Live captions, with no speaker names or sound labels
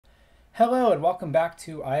Hello and welcome back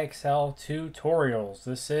to IXL Tutorials.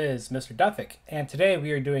 This is Mr. Duffick, and today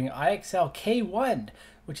we are doing IXL K1,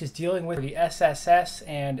 which is dealing with the SSS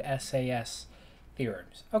and SAS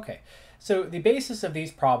theorems. Okay, so the basis of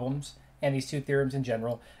these problems and these two theorems in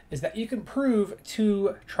general is that you can prove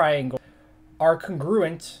two triangles are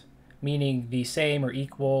congruent, meaning the same or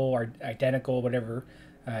equal or identical, whatever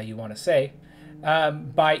you want to say,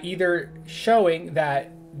 by either showing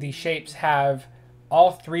that the shapes have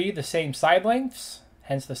all three the same side lengths,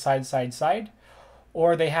 hence the side, side, side,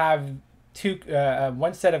 or they have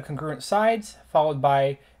one set of congruent sides followed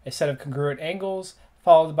by a set of congruent angles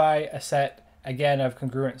followed by a set again of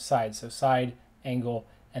congruent sides, so side, angle,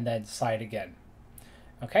 and then side again.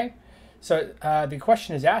 Okay, so the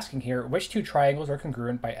question is asking here, which two triangles are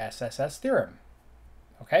congruent by SSS theorem?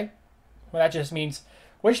 Okay, well that just means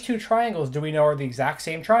which two triangles do we know are the exact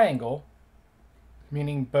same triangle,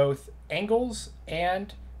 meaning both angles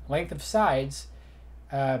and length of sides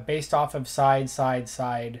based off of side, side,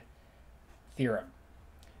 side theorem.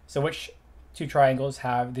 So which two triangles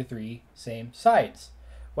have the three same sides?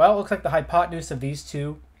 Well, it looks like the hypotenuse of these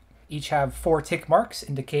two each have 4 tick marks,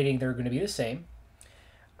 indicating they're going to be the same.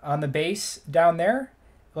 On the base down there,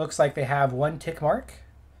 it looks like they have 1 tick mark.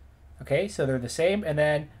 Okay, so they're the same. And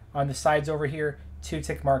then on the sides over here, 2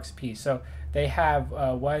 tick marks apiece. So they have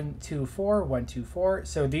 1, 2, 4, 1, 2, 4.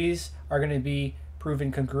 So these are going to be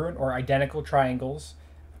proven congruent or identical triangles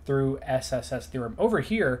through SSS theorem. Over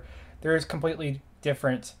here, there is completely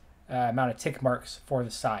different amount of tick marks for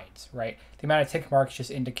the sides, right? The amount of tick marks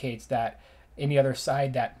just indicates that any other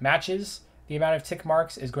side that matches the amount of tick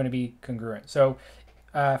marks is going to be congruent. So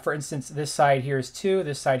for instance, this side here is 2,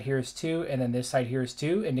 this side here is 2, and then this side here is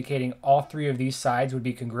 2, indicating all 3 of these sides would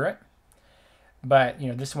be congruent. But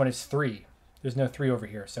this one is 3. There's no 3 over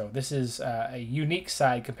here. So this is a unique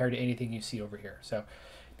side compared to anything you see over here. So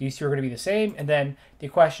these two are going to be the same. And then the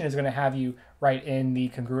question is going to have you write in the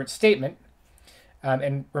congruent statement.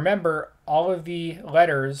 And remember, all of the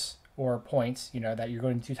letters or points that you're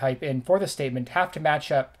going to type in for the statement have to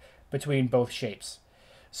match up between both shapes.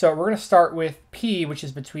 So we're going to start with P, which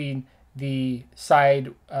is between the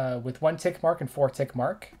side with 1 tick mark and 4 tick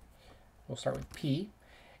mark. We'll start with P.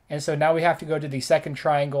 And so now we have to go to the second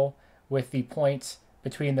triangle with the points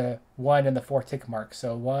between the 1 and the 4 tick marks.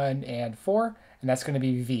 So 1 and 4, and that's going to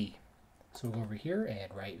be V. So we'll go over here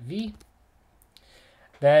and write V.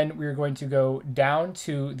 Then we're going to go down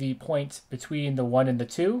to the point between the 1 and the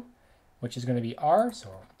 2, which is going to be R. So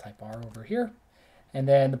I'll type R over here. And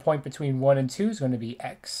then the point between 1 and 2 is going to be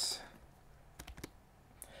X.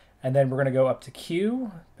 And then we're going to go up to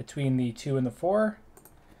Q between the 2 and the 4.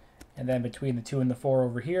 And then between the 2 and the 4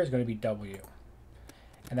 over here is going to be W.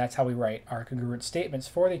 And that's how we write our congruent statements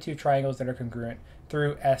for the two triangles that are congruent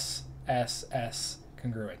through SSS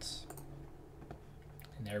congruence.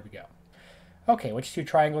 And there we go. Okay, which two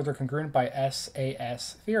triangles are congruent by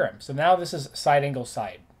SAS theorem? So now this is side angle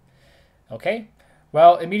side. Okay,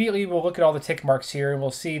 well, immediately we'll look at all the tick marks here and we'll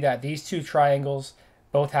see that these two triangles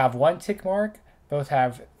both have 1 tick mark, both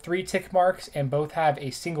have 3 tick marks, and both have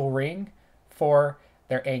a single ring for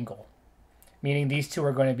their angle, meaning these two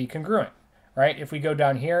are going to be congruent. Right? If we go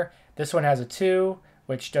down here, this one has a 2,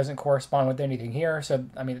 which doesn't correspond with anything here. So,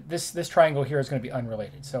 I mean, this triangle here is going to be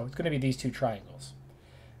unrelated. So it's going to be these two triangles.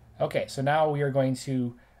 Okay, so now we are going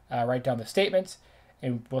to write down the statements,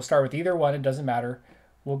 and we'll start with either one. It doesn't matter.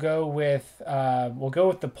 We'll go with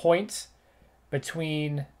the points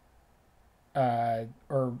between or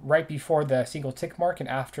right before the single tick mark and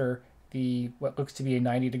after the what looks to be a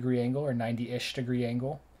 90-degree angle or 90-ish degree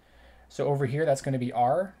angle. So over here, that's going to be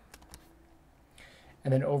R.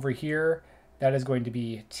 And then over here, that is going to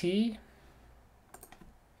be T.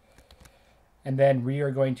 And then we are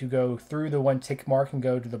going to go through the 1 tick mark and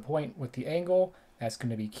go to the point with the angle. That's going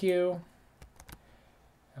to be Q.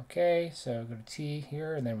 Okay, so go to T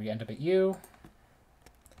here, and then we end up at U.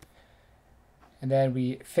 And then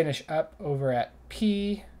we finish up over at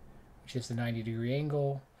P, which is the 90-degree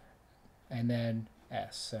angle, and then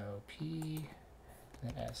S. So P, and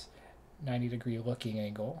then S, 90-degree looking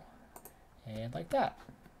angle. And like that.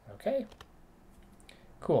 Okay.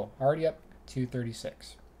 Cool. Already up to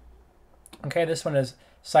 36. Okay, this one is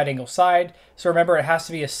side angle side. So remember, it has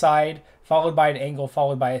to be a side followed by an angle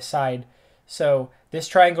followed by a side. So this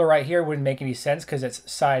triangle right here wouldn't make any sense because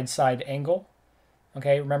it's side, side, angle.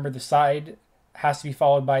 Okay, remember the side has to be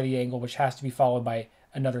followed by the angle, which has to be followed by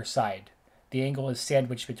another side. The angle is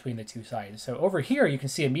sandwiched between the two sides. So over here, you can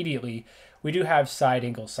see immediately we do have side,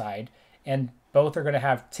 angle, side. And both are going to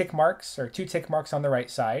have tick marks, or 2 tick marks on the right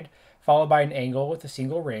side, followed by an angle with a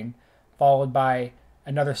single ring, followed by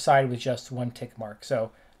another side with just 1 tick mark.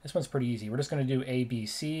 So This one's pretty easy. We're just going to do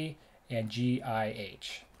ABC and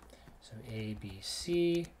GIH. So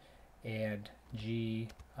ABC and GIH.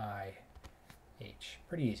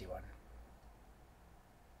 Pretty easy one.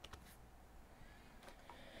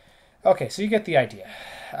 Okay, so you get the idea.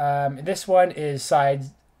 This one is side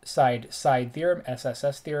theorem,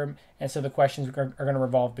 SSS theorem, and so the questions are going to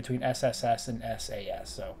revolve between SSS and SAS.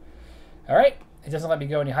 So, all right, it doesn't let me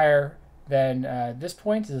go any higher than this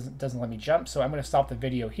point. It doesn't let me jump, so I'm going to stop the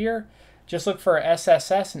video here. Just look for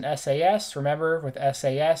SSS and SAS. Remember, with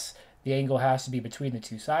SAS, the angle has to be between the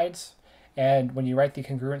two sides, and when you write the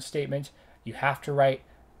congruent statement, you have to write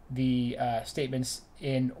the statements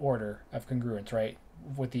in order of congruence, right,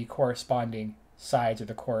 with the corresponding sides or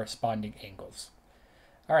the corresponding angles.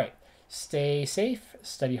 All right, stay safe,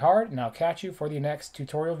 study hard, and I'll catch you for the next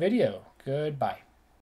tutorial video. Goodbye.